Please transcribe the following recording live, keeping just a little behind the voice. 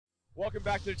Welcome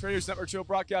back to the Traders Network Show,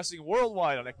 broadcasting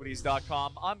worldwide on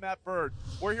equities.com. I'm Matt Bird.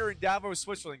 We're here in Davos,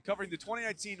 Switzerland, covering the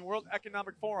 2019 World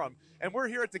Economic Forum, and we're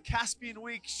here at the Caspian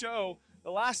Week show,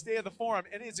 the last day of the forum,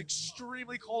 and it's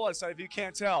extremely cold outside, if you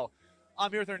can't tell.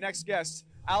 I'm here with our next guest,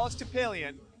 Alex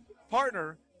Topalian,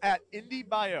 partner at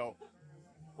IndieBio.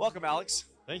 Welcome, Alex.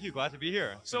 Thank you. Glad to be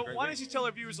here. So why don't you tell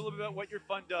our viewers a little bit about what your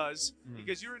fund does,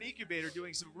 because you're an incubator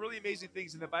doing some really amazing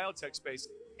things in the biotech space,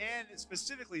 and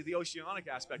specifically the oceanic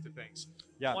aspect of things.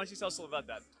 Yeah. Why don't you tell us a little about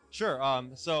that? Sure.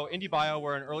 So IndieBio,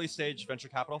 we're an early stage venture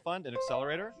capital fund and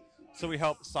accelerator. So we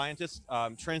help scientists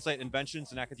translate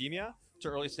inventions in academia to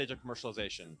early stage of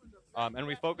commercialization. And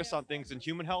we focus on things in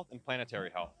human health and planetary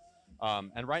health.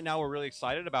 And right now we're really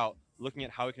excited about looking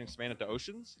at how we can expand into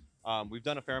oceans. We've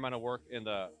done a fair amount of work in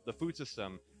the food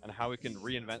system and how we can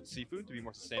reinvent seafood to be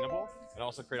more sustainable and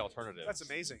also create alternatives. That's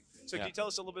amazing. So can you tell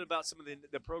us a little bit about some of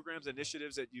the programs,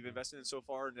 initiatives that you've invested in so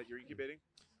far and that you're incubating?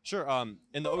 Sure.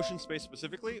 In the ocean space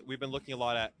specifically, we've been looking a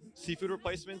lot at seafood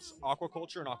replacements,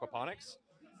 aquaculture, and aquaponics.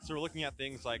 So we're looking at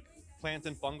things like plant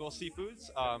and fungal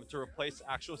seafoods to replace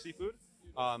actual seafood,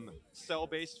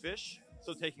 cell-based fish,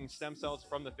 so taking stem cells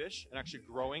from the fish and actually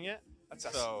growing it. That's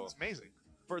amazing.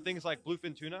 For things like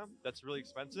bluefin tuna, that's really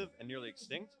expensive and nearly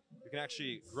extinct, you can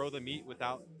actually grow the meat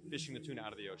without fishing the tuna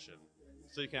out of the ocean.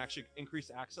 So you can actually increase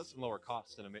access and lower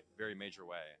costs in a very major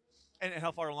way. And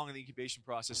how far along in the incubation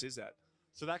process is that?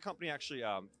 So that company actually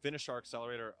finished our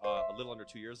accelerator a little under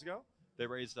 2 years ago. They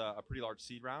raised a pretty large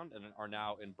seed round and are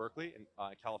now in Berkeley, in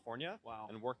California,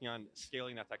 and working on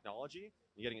scaling that technology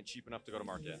and getting it cheap enough to go to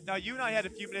market. Now, you and I had a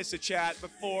few minutes to chat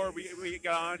before we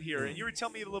got on here, and you were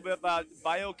telling me a little bit about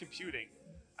biocomputing.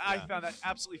 I found that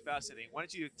absolutely fascinating. Why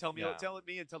don't you tell me and tell the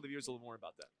viewers a little more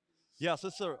about that? Yeah, so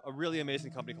it's a really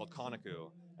amazing company called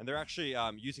Konaku, and they're actually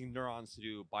using neurons to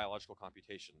do biological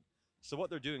computation. So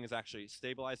what they're doing is actually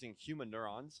stabilizing human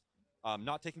neurons,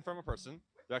 not taken from a person.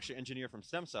 They're actually engineered from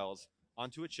stem cells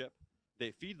onto a chip.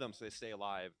 They feed them so they stay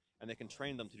alive, and they can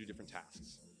train them to do different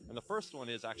tasks. And the first one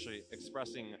is actually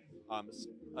expressing a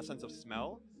sense of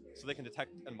smell, so they can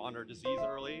detect and monitor disease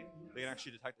early. They can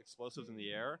actually detect explosives in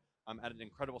the air at an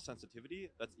incredible sensitivity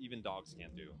that even dogs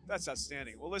can't do. That's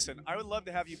outstanding. Well, listen, I would love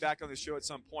to have you back on the show at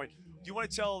some point. Do you want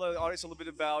to tell the audience a little bit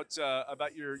about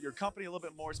your company, a little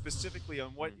bit more specifically on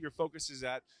what your focus is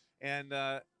at, and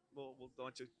we'll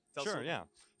want to tell us. Sure, yeah.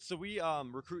 So we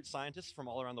recruit scientists from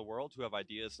all around the world who have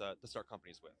ideas to start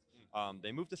companies with.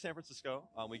 They move to San Francisco.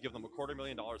 We give them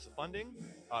 $250,000 of funding,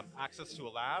 access to a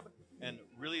lab, and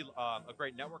really a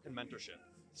great network and mentorship.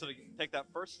 So to take that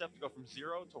first step to go from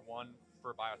 0 to 1 for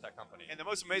a biotech company. And the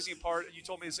most amazing part, you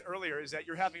told me this earlier, is that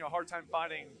you're having a hard time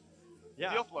finding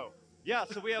deal flow. Yeah,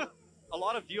 so we have a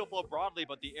lot of deal flow broadly,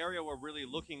 but the area we're really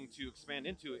looking to expand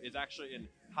into is actually in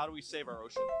how do we save our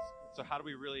oceans? So how do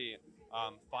we really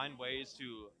find ways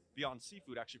to, beyond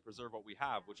seafood, actually preserve what we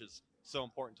have, which is so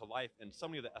important to life and so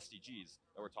many of the SDGs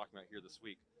that we're talking about here this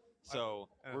week. So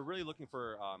we're really looking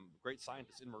for great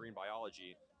scientists in marine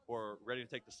biology who are ready to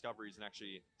take discoveries and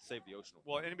actually save the ocean.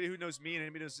 Well, anybody who knows me and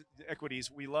anybody who knows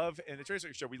equities, we love, and the Traders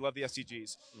Network Show, we love the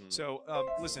SDGs. So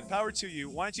listen, power to you.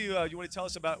 Why don't you want to tell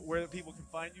us about where people can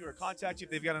find you or contact you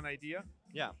if they've got an idea?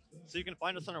 Yeah, so you can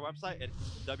find us on our website at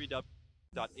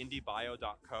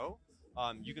www.indiebio.co.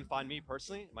 You can find me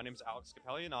personally. My name is Alex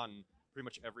Topalian on pretty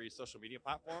much every social media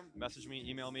platform. Message me,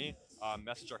 email me,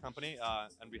 message our company,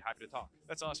 and be happy to talk.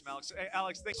 That's awesome, Alex. Hey,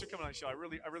 Alex, thanks for coming on the show. I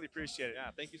really appreciate it. Yeah,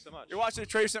 thank you so much. You're watching the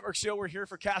Traders Network Show. We're here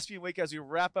for Caspian Week as we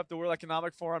wrap up the World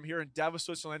Economic Forum here in Davos,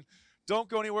 Switzerland. Don't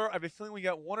go anywhere. I have a feeling we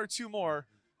got one or two more.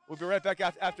 We'll be right back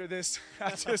after this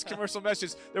commercial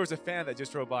message. There was a fan that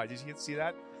just drove by. Did you see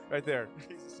that? Right there.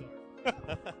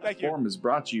 Thank you. Forum is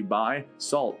brought to you by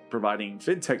SALT, providing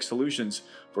fintech solutions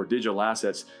for digital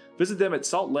assets. Visit them at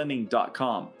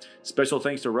saltlending.com. Special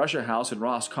thanks to Russia House and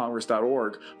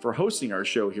rosscongress.org for hosting our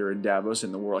show here in Davos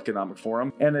in the World Economic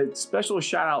Forum. And a special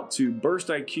shout out to Burst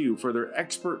IQ for their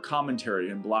expert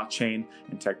commentary in blockchain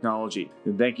and technology.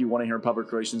 And thank you, 1-800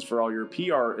 Public Relations, for all your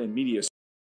PR and media